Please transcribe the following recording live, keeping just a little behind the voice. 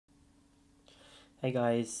Hey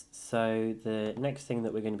guys, so the next thing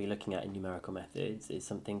that we're going to be looking at in numerical methods is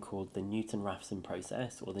something called the Newton-Raphson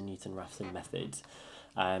process or the Newton-Raphson method.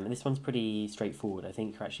 And this one's pretty straightforward. I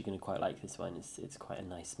think you're actually going to quite like this one. It's quite a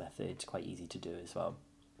nice method, quite easy to do as well.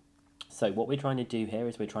 So what we're trying to do here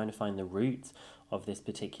is we're trying to find the root of this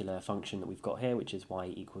particular function that we've got here, which is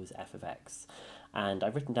y equals f of x. And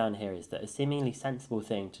I've written down here is that a seemingly sensible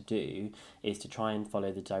thing to do is to try and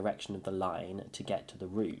follow the direction of the line to get to the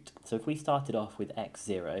root. So if we started off with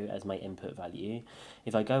x0 as my input value,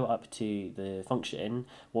 if I go up to the function,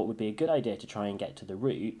 what would be a good idea to try and get to the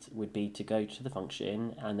root would be to go to the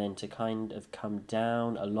function and then to kind of come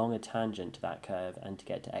down along a tangent to that curve and to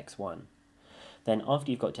get to x1. Then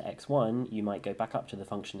after you've got to x1, you might go back up to the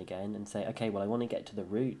function again and say, okay, well, I want to get to the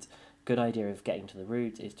root. Good idea of getting to the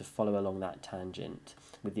root is to follow along that tangent,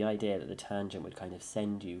 with the idea that the tangent would kind of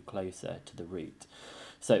send you closer to the root.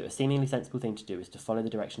 So a seemingly sensible thing to do is to follow the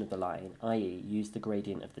direction of the line, i.e. use the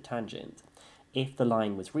gradient of the tangent. If the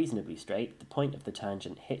line was reasonably straight, the point of the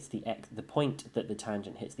tangent hits the point that the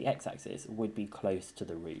tangent hits the x-axis would be close to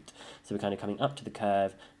the root. So we're kind of coming up to the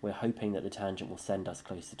curve, we're hoping that the tangent will send us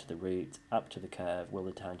closer to the root, up to the curve, will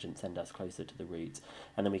the tangent send us closer to the root,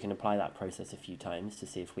 and then we can apply that process a few times to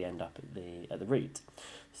see if we end up at the root.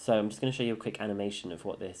 So I'm just going to show you a quick animation of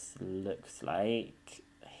what this looks like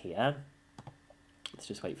here. Let's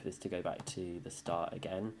just wait for this to go back to the start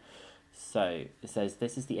again. So it says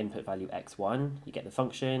this is the input value x1, you get the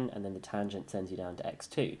function, and then the tangent sends you down to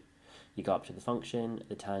x2. You go up to the function,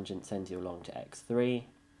 the tangent sends you along to x3.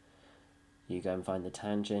 You go and find the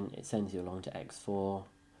tangent, it sends you along to x4.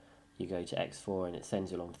 You go to x4 and it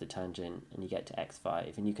sends you along to the tangent, and you get to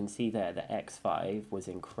x5. And you can see there that x5 was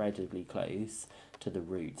incredibly close to the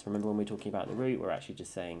root. Remember when we're talking about the root, we're actually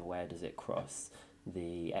just saying where does it cross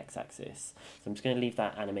the x-axis. So I'm just going to leave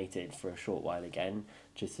that animated for a short while again,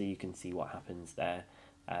 just so you can see what happens there.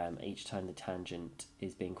 Each time the tangent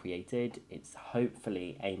is being created, it's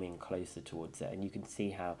hopefully aiming closer towards it, and you can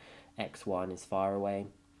see how x1 is far away,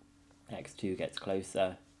 x2 gets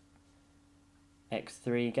closer,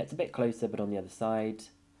 x3 gets a bit closer but on the other side,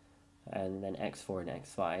 and then x4 and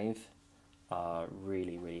x5 are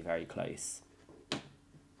really, really very close.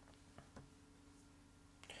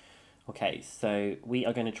 Okay, so we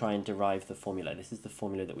are going to try and derive the formula. This is the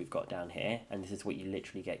formula that we've got down here, and this is what you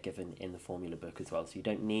literally get given in the formula book as well. So you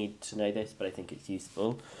don't need to know this, but I think it's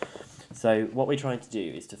useful. So what we're trying to do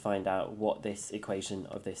is to find out what this equation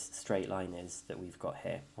of this straight line is that we've got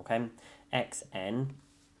here, okay? Xn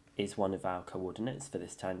is one of our coordinates for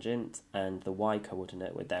this tangent, and the y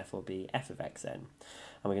coordinate would therefore be f of xn.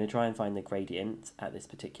 And we're going to try and find the gradient at this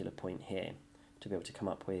particular point here to be able to come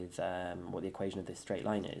up with what the equation of this straight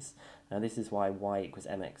line is. Now this is why y equals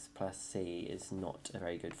mx plus c is not a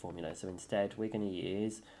very good formula. So instead we're going to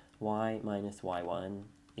use y minus y1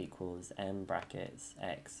 equals m brackets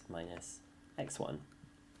x minus x1.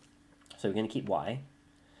 So we're going to keep y,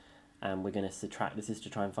 and we're going to subtract, this is to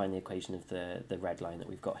try and find the equation of the red line that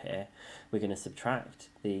we've got here. We're going to subtract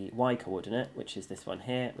the y coordinate, which is this one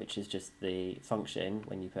here, which is just the function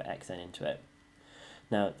when you put xn into it.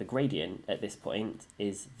 Now, the gradient at this point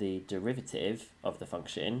is the derivative of the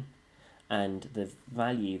function, and the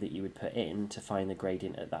value that you would put in to find the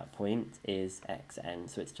gradient at that point is xn,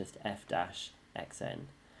 so it's just f dash xn.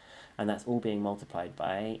 And that's all being multiplied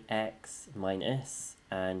by x minus,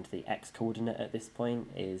 and the x coordinate at this point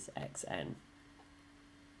is xn.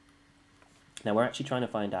 Now we're actually trying to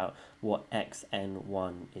find out what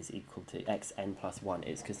xn1 is equal to, xn plus 1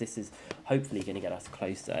 is, because this is hopefully going to get us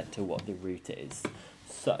closer to what the root is.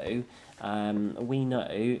 So we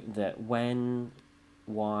know that when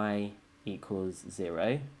y equals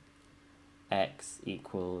 0, x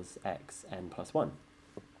equals xn plus 1.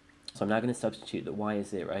 So I'm now going to substitute that y is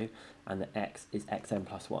 0 and that x is xn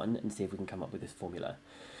plus 1 and see if we can come up with this formula.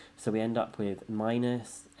 So we end up with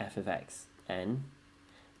minus f of xn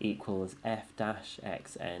equals f dash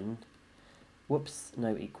xn. Whoops,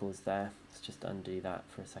 no equals there. Let's just undo that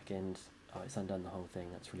for a second. Oh, it's undone the whole thing.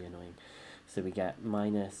 That's really annoying. So we get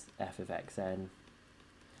minus f of xn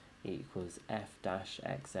equals f dash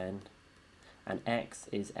xn. And x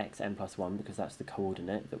is xn plus 1 because that's the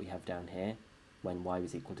coordinate that we have down here when y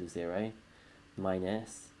was equal to 0,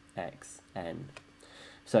 minus xn.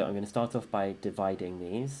 So I'm going to start off by dividing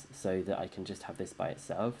these so that I can just have this by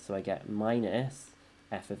itself. So I get minus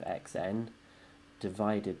f of xn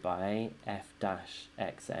divided by f dash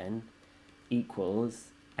xn equals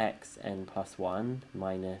xn plus 1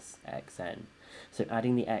 minus xn. So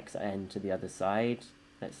adding the xn to the other side,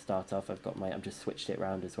 let's start off, I've just switched it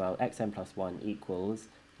around as well. Xn plus 1 equals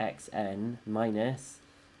xn minus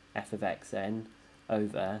f of xn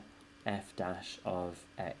over f dash of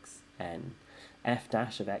xn. F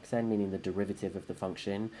dash of xn meaning the derivative of the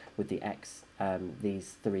function with the x,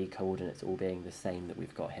 these three coordinates all being the same that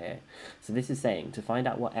we've got here. So this is saying to find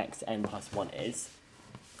out what xn plus 1 is,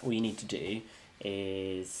 all you need to do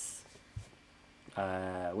is,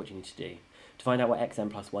 what do you need to do? To find out what xn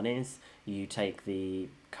plus 1 is, you take the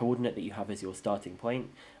coordinate that you have as your starting point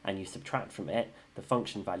and you subtract from it the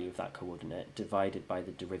function value of that coordinate divided by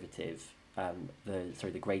the derivative,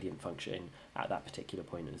 the gradient function at that particular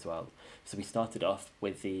point as well. So we started off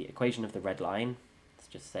with the equation of the red line. Let's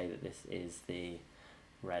just say that this is the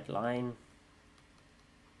red line.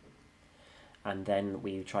 And then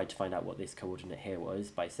we tried to find out what this coordinate here was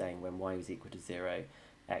by saying when y was equal to 0,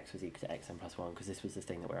 x was equal to xn plus 1, because this was the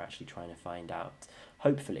thing that we're actually trying to find out.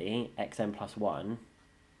 Hopefully, xn plus 1,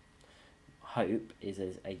 hope, is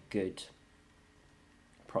a good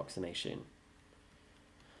approximation.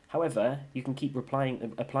 However, you can keep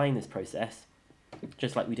applying this process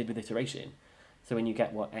just like we did with iteration. So when you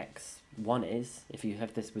get what x1 is, if you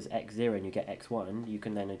have this was x0 and you get x1, you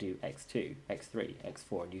can then do x2, x3,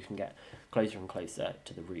 x4, and you can get closer and closer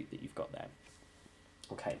to the root that you've got there.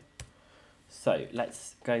 Okay, so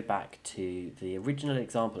let's go back to the original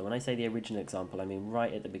example. When I say the original example, I mean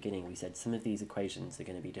right at the beginning we said some of these equations are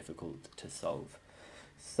going to be difficult to solve.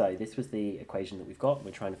 So this was the equation that we've got.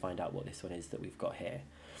 We're trying to find out what this one is that we've got here.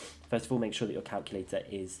 First of all, make sure that your calculator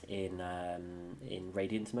is in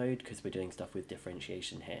radians mode, because we're doing stuff with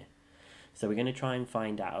differentiation here. So we're going to try and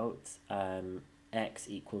find out x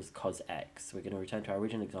equals cos x. We're going to return to our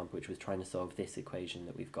original example, which was trying to solve this equation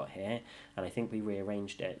that we've got here. And I think we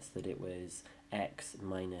rearranged it so that it was x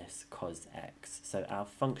minus cos x. So our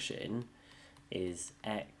function is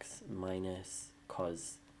x minus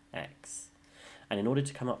cos x. And in order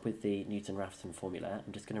to come up with the Newton-Raphson formula,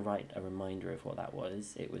 I'm just going to write a reminder of what that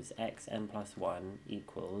was. It was xn plus 1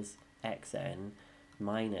 equals xn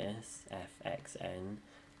minus fxn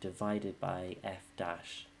divided by f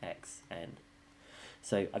dash xn.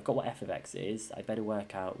 So I've got what f of x is. I better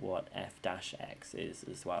work out what f dash x is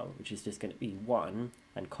as well, which is just going to be 1,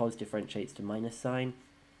 and cos differentiates to minus sign.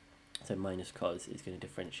 So minus cos is going to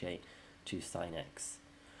differentiate to sine x.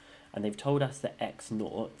 And they've told us that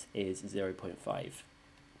x0 is 0.5.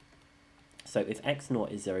 So if x0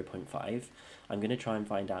 is 0.5, I'm going to try and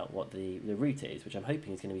find out what the root is, which I'm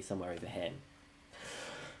hoping is going to be somewhere over here.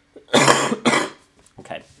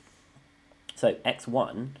 Okay, so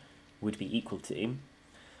x1 would be equal to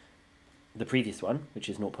the previous one, which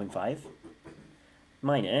is 0.5,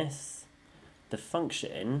 minus the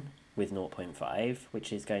function with 0.5,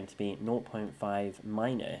 which is going to be 0.5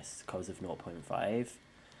 minus cos of 0.5,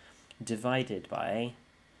 divided by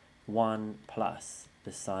 1 plus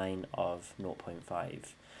the sine of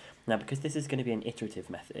 0.5. Now, because this is going to be an iterative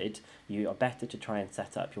method, you are better to try and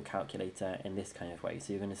set up your calculator in this kind of way.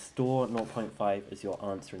 So you're going to store 0.5 as your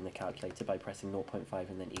answer in the calculator by pressing 0.5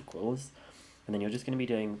 and then equals. And then you're just going to be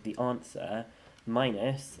doing the answer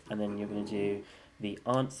minus, and then you're going to do the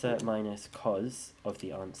answer minus cos of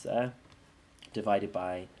the answer divided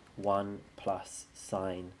by 1 plus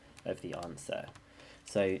sine of the answer.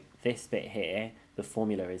 So this bit here, the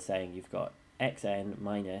formula is saying you've got xn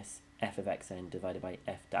minus f of xn divided by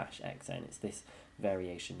f dash xn. It's this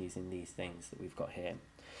variation using these things that we've got here.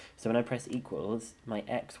 So when I press equals, my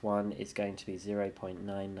x1 is going to be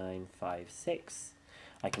 0.9956.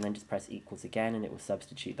 I can then just press equals again and it will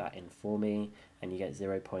substitute that in for me, and you get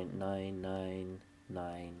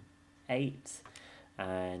 0.9998.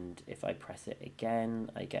 And if I press it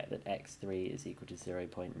again, I get that x3 is equal to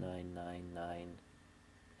 0.9998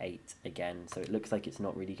 again. So it looks like it's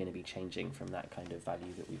not really going to be changing from that kind of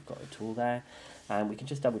value that we've got at all there. And we can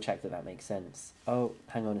just double check that that makes sense. Oh,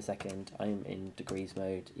 hang on a second, I'm in degrees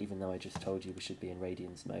mode, even though I just told you we should be in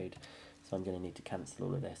radians mode. So I'm going to need to cancel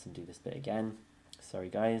all of this and do this bit again. Sorry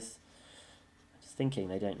guys. Just thinking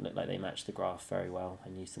they don't look like they match the graph very well. I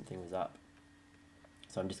knew something was up.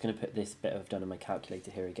 So I'm just going to put this bit I've done on my calculator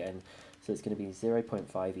here again. So it's going to be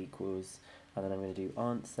 0.5 equals, and then I'm going to do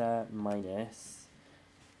answer minus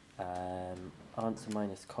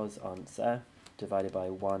cos answer divided by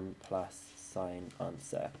 1 plus sine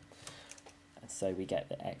answer. And so we get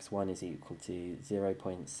that x1 is equal to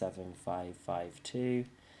 0.7552,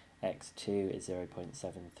 x2 is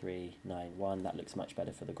 0.7391. That looks much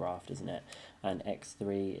better for the graph, doesn't it? And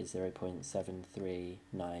x3 is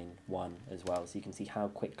 0.7391 as well. So you can see how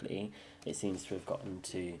quickly it seems to have gotten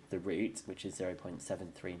to the root, which is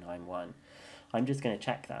 0.7391. I'm just going to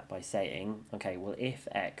check that by saying, okay, well, if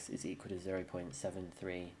x is equal to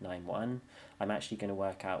 0.7391, I'm actually going to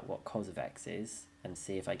work out what cos of x is and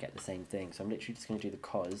see if I get the same thing. So I'm literally just going to do the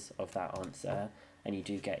cos of that answer and you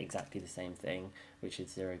do get exactly the same thing, which is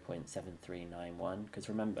 0.7391, because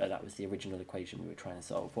remember that was the original equation we were trying to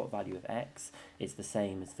solve. What value of x is the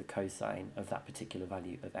same as the cosine of that particular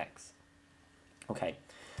value of x? Okay,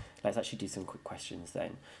 let's actually do some quick questions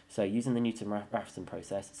then. So using the Newton-Raphson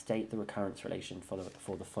process, state the recurrence relation for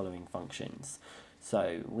the following functions.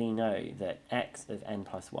 So we know that x of n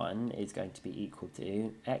plus 1 is going to be equal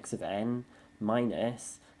to x of n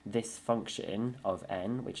minus this function of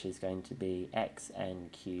n, which is going to be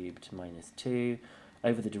xn cubed minus 2,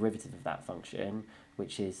 over the derivative of that function,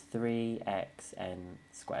 which is 3xn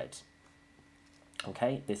squared.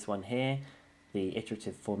 Okay, this one here, the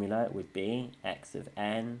iterative formula would be x of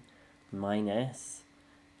n minus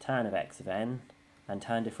tan of x of n, and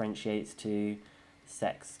tan differentiates to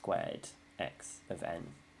sec squared x of n,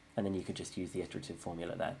 and then you could just use the iterative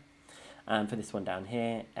formula there. And for this one down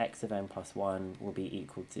here, x of n plus 1 will be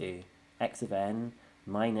equal to x of n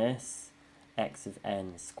minus x of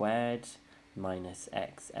n squared minus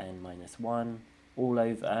xn minus 1 all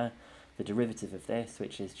over the derivative of this,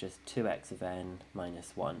 which is just 2x of n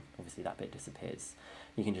minus 1. Obviously that bit disappears.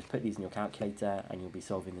 You can just put these in your calculator and you'll be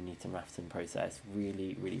solving the Newton-Raphson process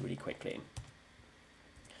really quickly.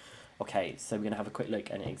 Okay, so we're going to have a quick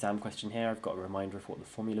look at an exam question here. I've got a reminder of what the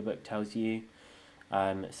formula book tells you.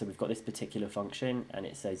 So we've got this particular function, and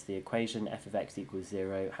it says the equation f of x equals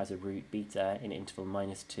 0 has a root beta in interval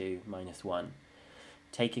minus 2, minus 1.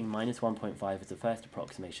 Taking minus 1.5 as the first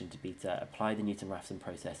approximation to beta, apply the Newton-Raphson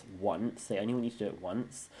process once. They only want you to do it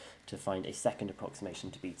once to find a second approximation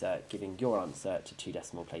to beta, giving your answer to 2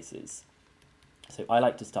 decimal places. So I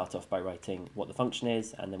like to start off by writing what the function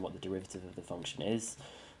is and then what the derivative of the function is.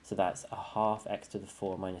 So that's a half x to the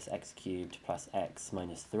 4 minus x cubed plus x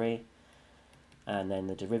minus 3. And then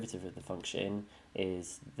the derivative of the function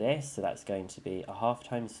is this, so that's going to be a half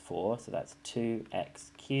times 4, so that's 2x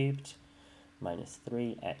cubed minus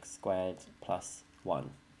 3x squared plus 1.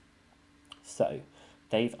 So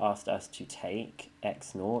they've asked us to take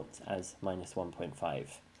x naught as minus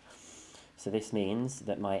 1.5. So this means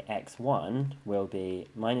that my x1 will be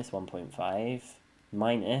minus 1.5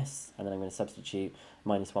 minus, and then I'm going to substitute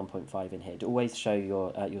minus 1.5 in here. To always show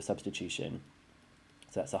your substitution.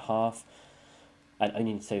 So that's a half. I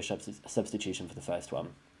only need to say a substitution for the first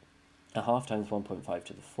one. A half times 1.5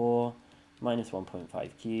 to the 4 minus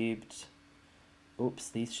 1.5 cubed. Oops,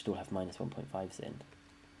 these should all have minus 1.5s in.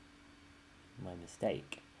 My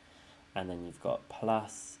mistake. And then you've got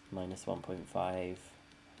plus minus 1.5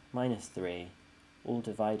 minus 3, all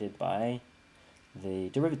divided by the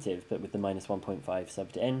derivative, but with the minus 1.5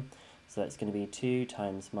 subbed in. So that's going to be 2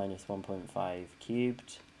 times minus 1.5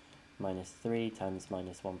 cubed minus 3 times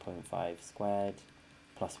minus 1.5 squared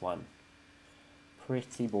plus 1.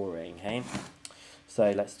 Pretty boring, hey? So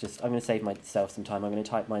I'm going to save myself some time. I'm going to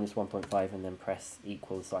type minus 1.5 and then press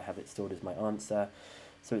equals so I have it stored as my answer.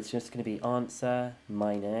 So it's just going to be answer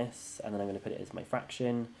minus, and then I'm going to put it as my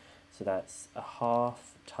fraction. So that's a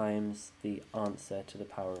half times the answer to the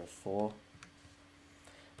power of 4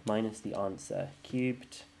 minus the answer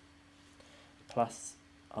cubed plus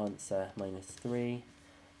answer minus 3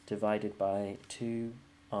 divided by 2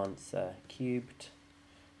 answer cubed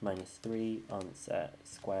minus 3 answer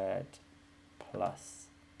squared plus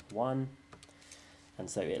 1. And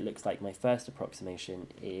so it looks like my first approximation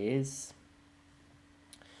is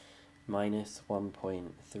minus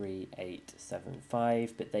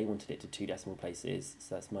 1.3875, but they wanted it to 2 decimal places,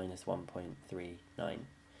 so that's minus 1.39.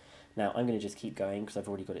 Now I'm going to just keep going because I've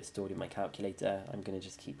already got it stored in my calculator. I'm going to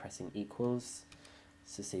just keep pressing equals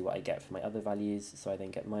to see what I get for my other values. So I then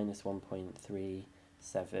get minus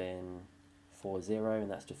 1.3740, and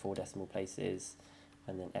that's to 4 decimal places.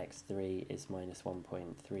 And then x3 is minus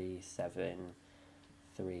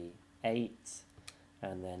 1.3738.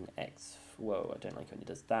 And then whoa, I don't like when it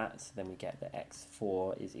does that. So then we get that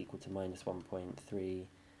x4 is equal to minus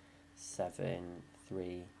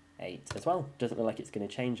 1.3738 as well. Doesn't look like it's going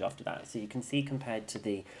to change after that. So you can see, compared to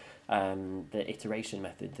the iteration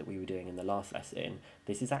method that we were doing in the last lesson,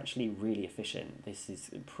 this is actually really efficient. This is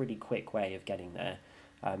a pretty quick way of getting there,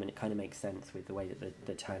 and it kind of makes sense with the way that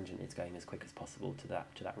the tangent is going as quick as possible to that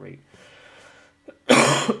route.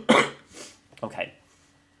 Okay,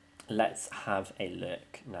 let's have a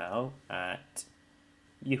look now at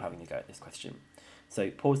you having a go at this question.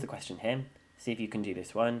 So pause the question here, see if you can do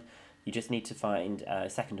this one. You just need to find a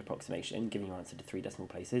second approximation, giving your answer to 3 decimal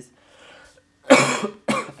places.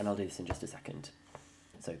 And I'll do this in just a second.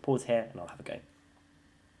 So pause here and I'll have a go.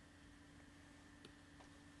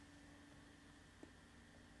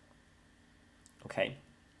 Okay,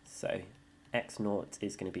 so x naught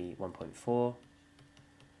is going to be 1.4.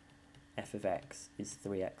 f of x is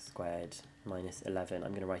 3x squared minus 11.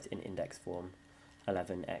 I'm going to write it in index form,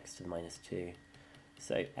 11x to the minus 2.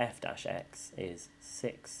 So f dash x is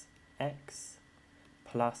 6x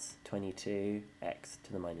plus 22x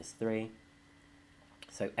to the minus 3.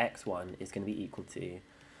 So x1 is going to be equal to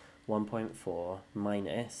 1.4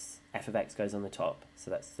 minus f of x goes on the top,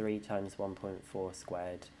 so that's 3 times 1.4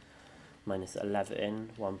 squared minus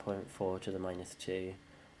 11, 1.4 to the minus 2,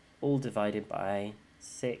 all divided by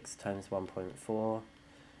 6 times 1.4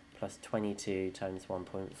 plus 22 times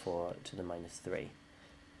 1.4 to the minus 3.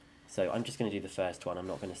 So I'm just going to do the first one. I'm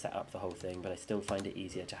not going to set up the whole thing, but I still find it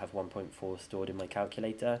easier to have 1.4 stored in my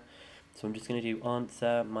calculator. So I'm just going to do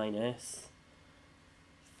answer minus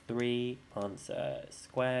 3 answer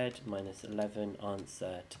squared minus 11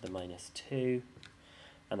 answer to the minus 2.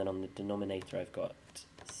 And then on the denominator I've got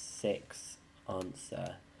 6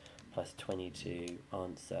 answer plus 22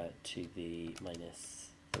 answer to the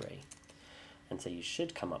minus 3. And so you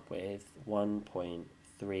should come up with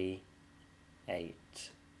 1.384,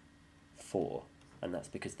 and that's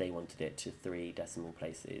because they wanted it to 3 decimal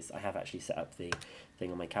places. I have actually set up the thing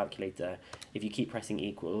on my calculator. If you keep pressing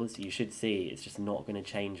equals, you should see it's just not going to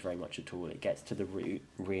change very much at all. It gets to the root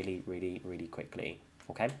really, really, really quickly,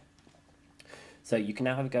 okay? So you can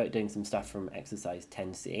now have a go at doing some stuff from exercise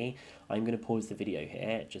 10C. I'm going to pause the video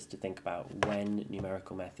here just to think about when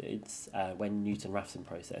numerical methods, when Newton-Raphson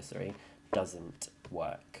process, sorry, doesn't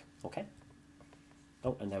work, okay?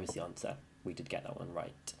 Oh, and there was the answer. We did get that one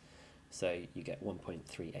right. So you get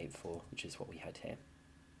 1.384, which is what we had here.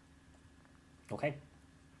 Okay.